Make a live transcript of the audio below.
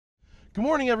Good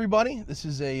morning, everybody. This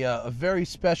is a very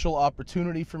special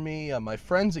opportunity for me. My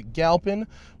friends at Galpin,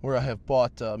 where I have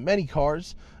bought many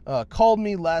cars, called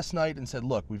me last night and said,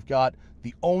 look, we've got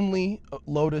the only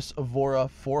Lotus Evora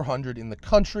 400 in the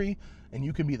country, and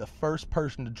you can be the first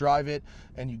person to drive it,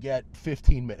 and you get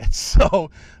 15 minutes. So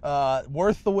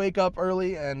worth the wake up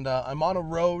early, and I'm on a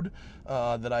road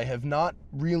that I have not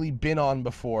really been on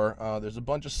before. There's a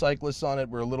bunch of cyclists on it.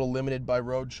 We're a little limited by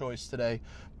road choice today,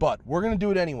 but we're going to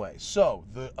do it anyway. So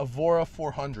the Evora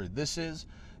 400, this is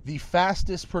the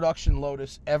fastest production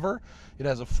Lotus ever. It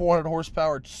has a 400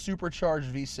 horsepower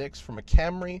supercharged V6 from a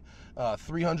Camry,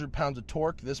 300 pounds of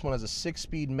torque. This one has a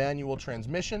 6-speed manual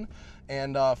transmission,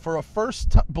 and for a first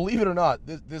time, believe it or not,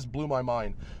 this blew my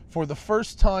mind. For the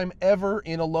first time ever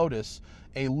in a Lotus,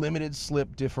 a limited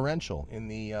slip differential in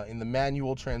the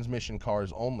manual transmission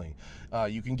cars only.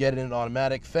 You can get it in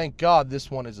automatic. Thank God this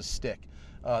one is a stick.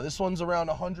 This one's around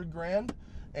 100 grand,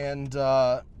 and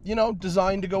you know,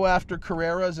 designed to go after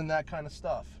Carreras and that kind of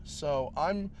stuff. So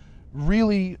I'm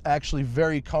really actually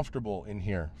very comfortable in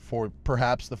here for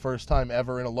perhaps the first time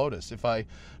ever in a Lotus. If I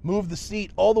move the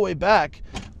seat all the way back,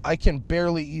 I can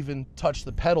barely even touch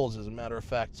the pedals, as a matter of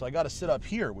fact. So I got to sit up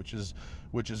here, which is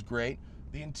great.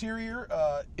 The interior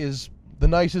is the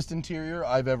nicest interior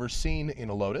I've ever seen in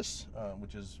a Lotus,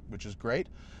 which is great.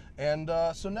 And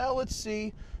so now let's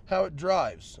see how it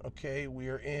drives. Okay, we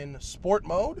are in sport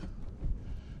mode,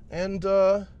 and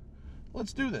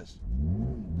let's do this.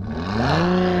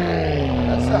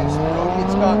 That sounds throaty.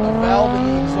 It's got a valve in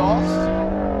the exhaust.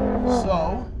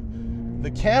 So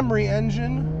the Camry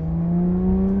engine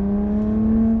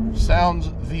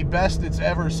sounds the best it's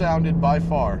ever sounded by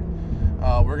far.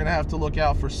 We're gonna have to look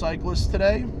out for cyclists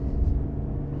today.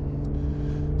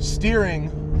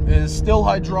 Steering is still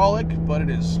hydraulic, but it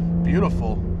is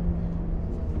beautiful.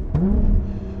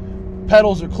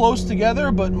 Pedals are close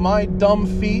together, but my dumb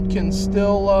feet can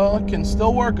still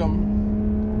work them.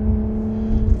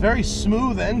 Very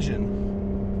smooth engine.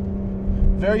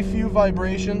 Very few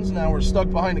vibrations. Now we're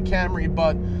stuck behind a Camry,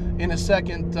 but in a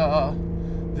second,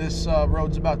 this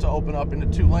road's about to open up into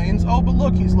 2 lanes. Oh, but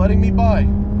look, he's letting me by.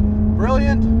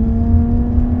 Brilliant.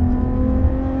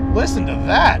 Listen to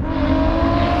that.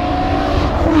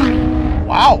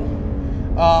 Wow.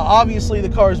 Obviously the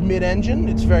car is mid-engine.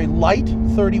 It's very light,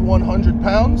 3,100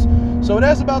 pounds. So it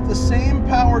has about the same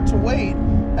power to weight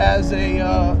as the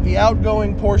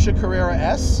outgoing Porsche Carrera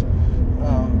S.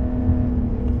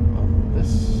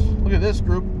 Look at this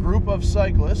group of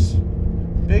cyclists.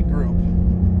 Big group.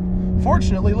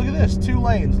 Fortunately, look at this, 2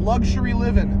 lanes, luxury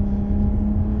living.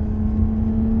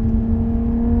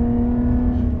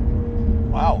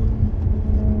 Wow.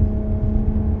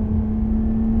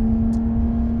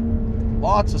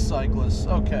 Lots of cyclists.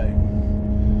 Okay.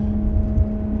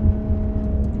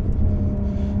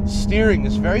 Steering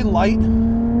is very light.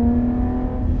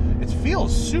 It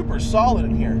feels super solid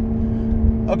in here.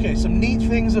 Okay, some neat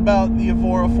things about the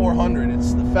Evora 400.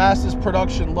 It's the fastest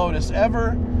production Lotus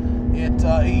ever. It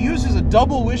uses a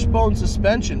double wishbone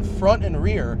suspension, front and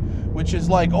rear, which is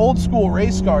like old school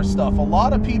race car stuff. A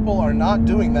lot of people are not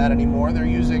doing that anymore. They're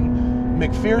using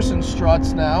McPherson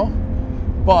struts now.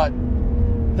 But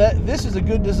this is a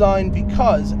good design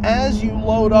because as you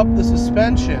load up the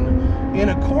suspension in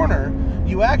a corner,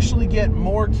 you actually get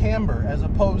more camber as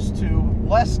opposed to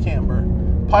less camber.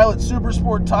 Pilot Super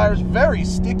Sport tires, very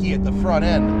sticky at the front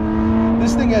end.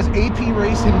 This thing has AP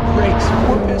Racing brakes,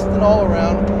 4-piston all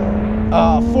around,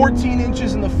 14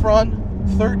 inches in the front,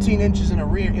 13 inches in the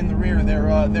rear.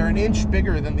 They're an inch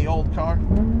bigger than the old car.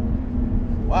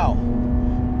 Wow.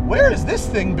 Where has this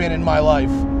thing been in my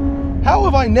life? How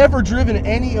have I never driven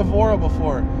any Evora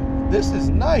before? This is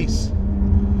nice.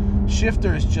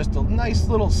 Shifter is just a nice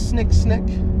little snick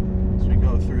as we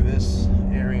go through this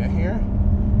area here.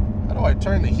 How do I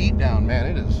turn the heat down? Man,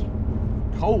 it is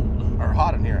cold, or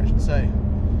hot in here, I should say.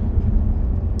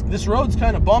 This road's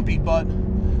kind of bumpy, but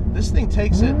this thing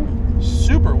takes it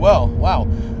super well. Wow.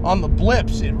 On the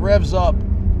blips, it revs up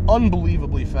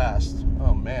unbelievably fast.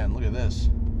 Oh man, look at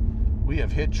this. We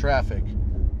have hit traffic.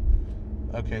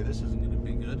 Okay, this isn't going to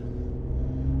be good.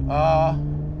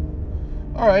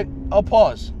 All right, I'll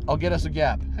pause. I'll get us a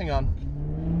gap. Hang on.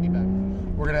 Be back.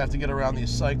 We're going to have to get around these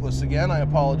cyclists again. I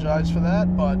apologize for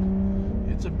that, but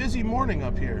it's a busy morning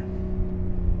up here.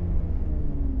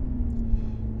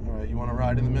 All right, you want to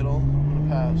ride in the middle? I'm going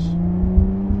to pass.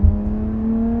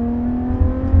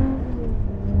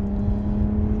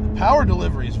 The power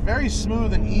delivery is very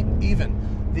smooth and even.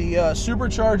 The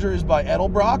supercharger is by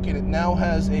Edelbrock, and it now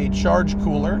has a charge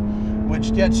cooler,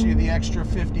 which gets you the extra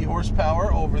 50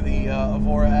 horsepower over the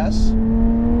Evora S.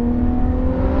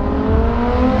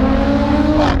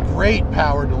 great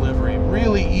power delivery,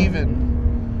 really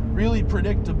even, really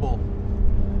predictable.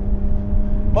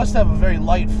 Must have a very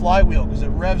light flywheel because it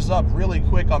revs up really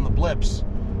quick on the blips.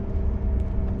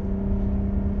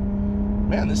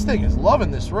 Man, this thing is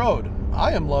loving this road.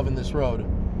 I am loving this road.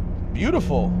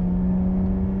 Beautiful.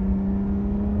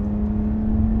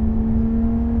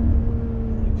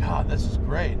 God, this is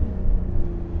great.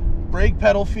 Brake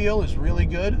pedal feel is really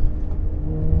good.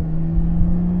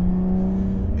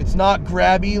 It's not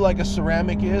grabby like a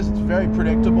ceramic is. It's very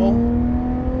predictable.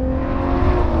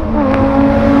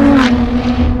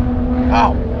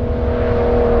 Ow.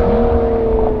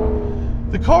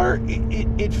 The car,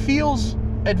 it feels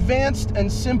advanced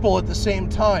and simple at the same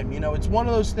time. You know, it's one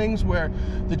of those things where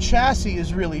the chassis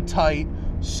is really tight,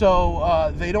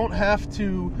 so they don't have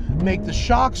to make the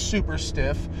shocks super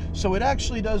stiff, so it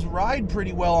actually does ride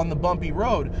pretty well on the bumpy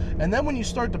road. And then when you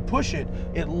start to push it,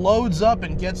 it loads up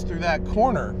and gets through that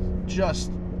corner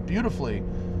just beautifully.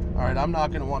 All right, I'm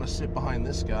not going to want to sit behind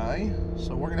this guy,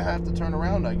 so we're going to have to turn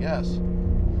around, I guess.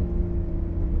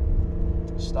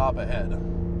 Stop ahead.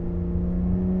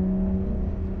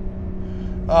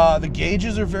 The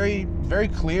gauges are very, very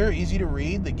clear, easy to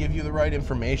read. They give you the right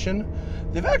information.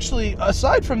 They've actually,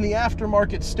 aside from the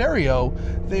aftermarket stereo,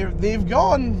 they've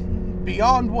gone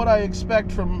beyond what I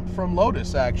expect from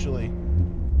Lotus, actually.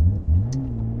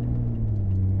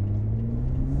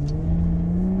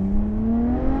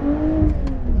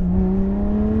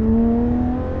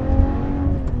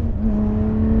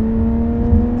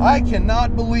 I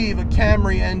cannot believe a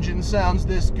Camry engine sounds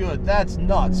this good. That's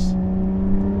nuts.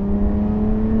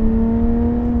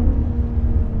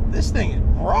 This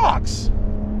thing rocks.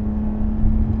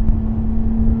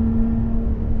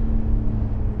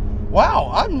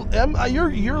 Wow,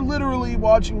 you're literally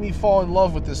watching me fall in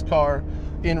love with this car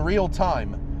in real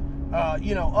time.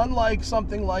 You know, unlike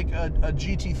something like a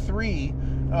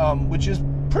GT3, which is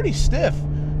pretty stiff,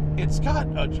 it's got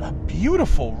a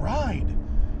beautiful ride.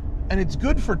 And it's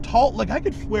good for tall, like I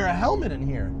could wear a helmet in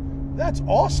here. That's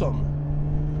awesome.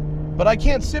 But I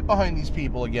can't sit behind these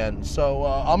people again, so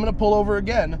I'm gonna pull over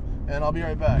again, and I'll be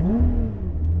right back.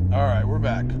 All right, we're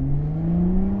back.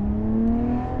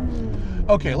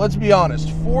 Okay, let's be honest.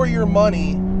 For your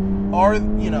money,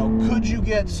 could you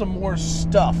get some more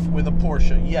stuff with a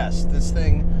Porsche? Yes, this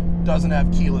thing doesn't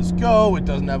have keyless go, it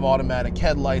doesn't have automatic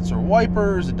headlights or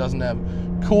wipers, it doesn't have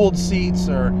cooled seats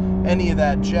or any of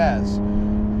that jazz.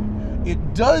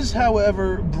 It does,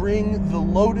 however, bring the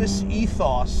Lotus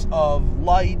ethos of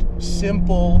light,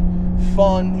 simple,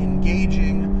 fun,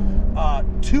 engaging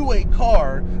to a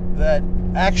car that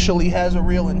actually has a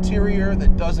real interior,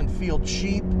 that doesn't feel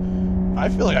cheap. I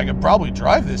feel like I could probably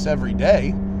drive this every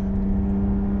day.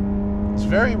 It's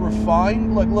very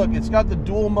refined. Look, it's got the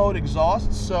dual mode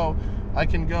exhaust, so I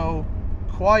can go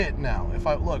quiet now. If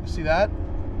I look, see that?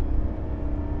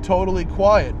 Totally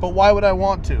quiet. But why would I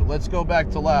want to? Let's go back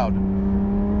to loud.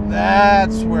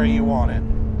 That's where you want it.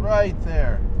 Right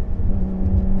there.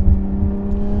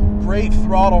 Great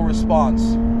throttle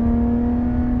response.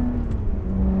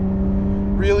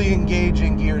 Really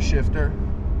engaging gear shifter.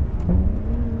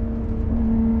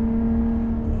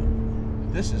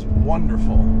 This is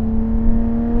wonderful.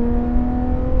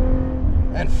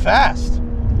 And fast.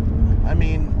 I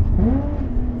mean,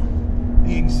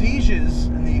 the Exiges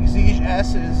and the Exige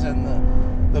S's and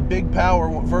the big power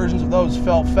versions of those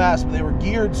felt fast, but they were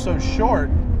geared so short,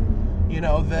 you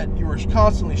know, that you were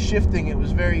constantly shifting. It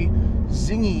was very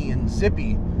zingy and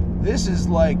zippy. This is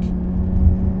like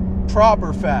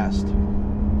proper fast.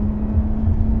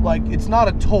 Like, it's not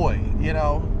a toy, you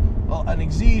know. Well, an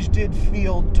Exige did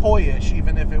feel toyish,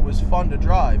 even if it was fun to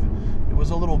drive. It was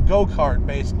a little go-kart,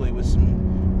 basically, with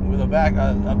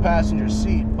a passenger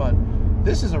seat. But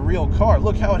this is a real car.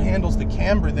 Look how it handles the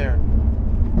camber there.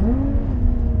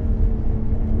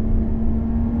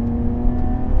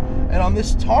 And on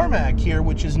this tarmac here,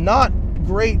 which is not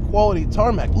great quality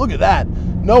tarmac, look at that.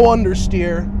 No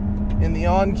understeer in the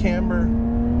on-camber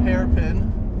hairpin.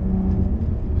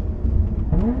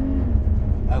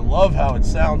 I love how it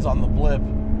sounds on the blip.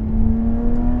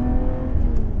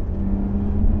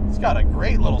 It's got a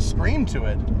great little scream to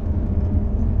it.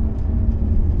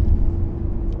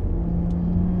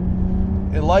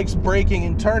 It likes braking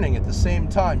and turning at the same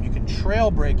time. You can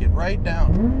trail brake it right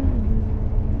down.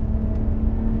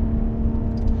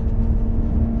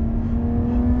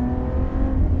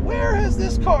 Where has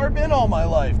this car been all my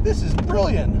life? This is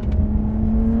brilliant.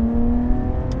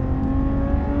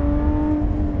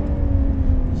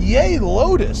 Yay,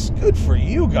 Lotus. Good for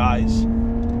you guys.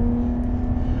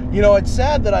 You know, it's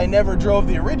sad that I never drove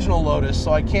the original Lotus,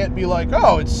 so I can't be like,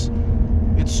 oh, it's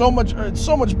so much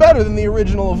better than the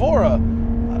original Evora.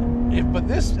 but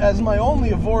this, as my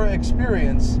only Evora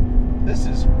experience, this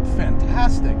is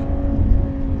fantastic.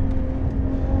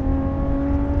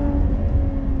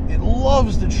 It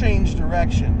loves to change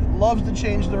direction. It loves to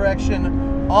change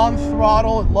direction on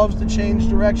throttle. It loves to change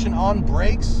direction on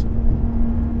brakes.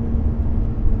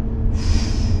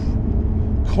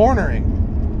 Cornering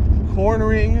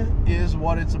is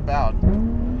what it's about.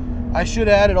 I should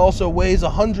add, it also weighs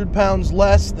 100 pounds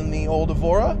less than the old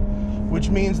Evora, which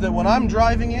means that when I'm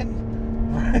driving it,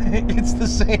 it's the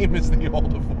same as the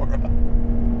old Evora.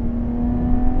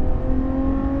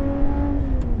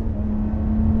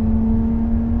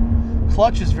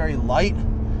 Clutch is very light.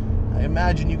 I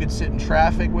imagine you could sit in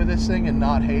traffic with this thing and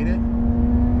not hate it.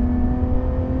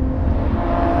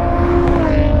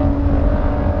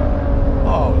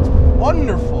 Oh, it's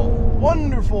wonderful,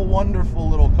 wonderful, wonderful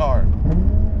little car.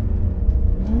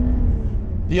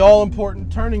 The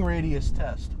all-important turning radius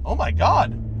test. Oh my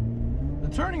God, the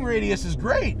turning radius is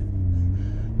great.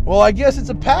 Well, I guess it's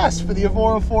a pass for the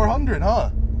Evora 400, huh?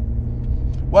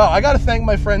 Well, I got to thank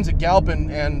my friends at Galpin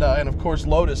and of course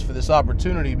Lotus for this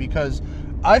opportunity, because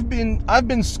I've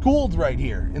been schooled right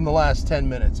here in the last 10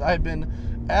 minutes. I've been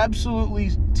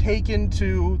absolutely taken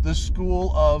to the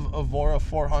school of Evora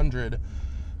 400,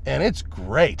 and it's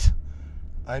great.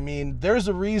 I mean, there's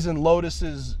a reason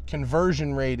Lotus's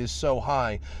conversion rate is so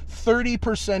high.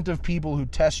 30% of people who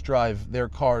test drive their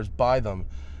cars buy them,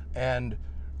 and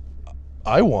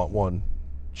I want one.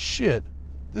 Shit,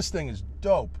 this thing is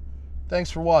dope. Thanks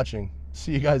for watching.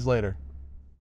 See you guys later.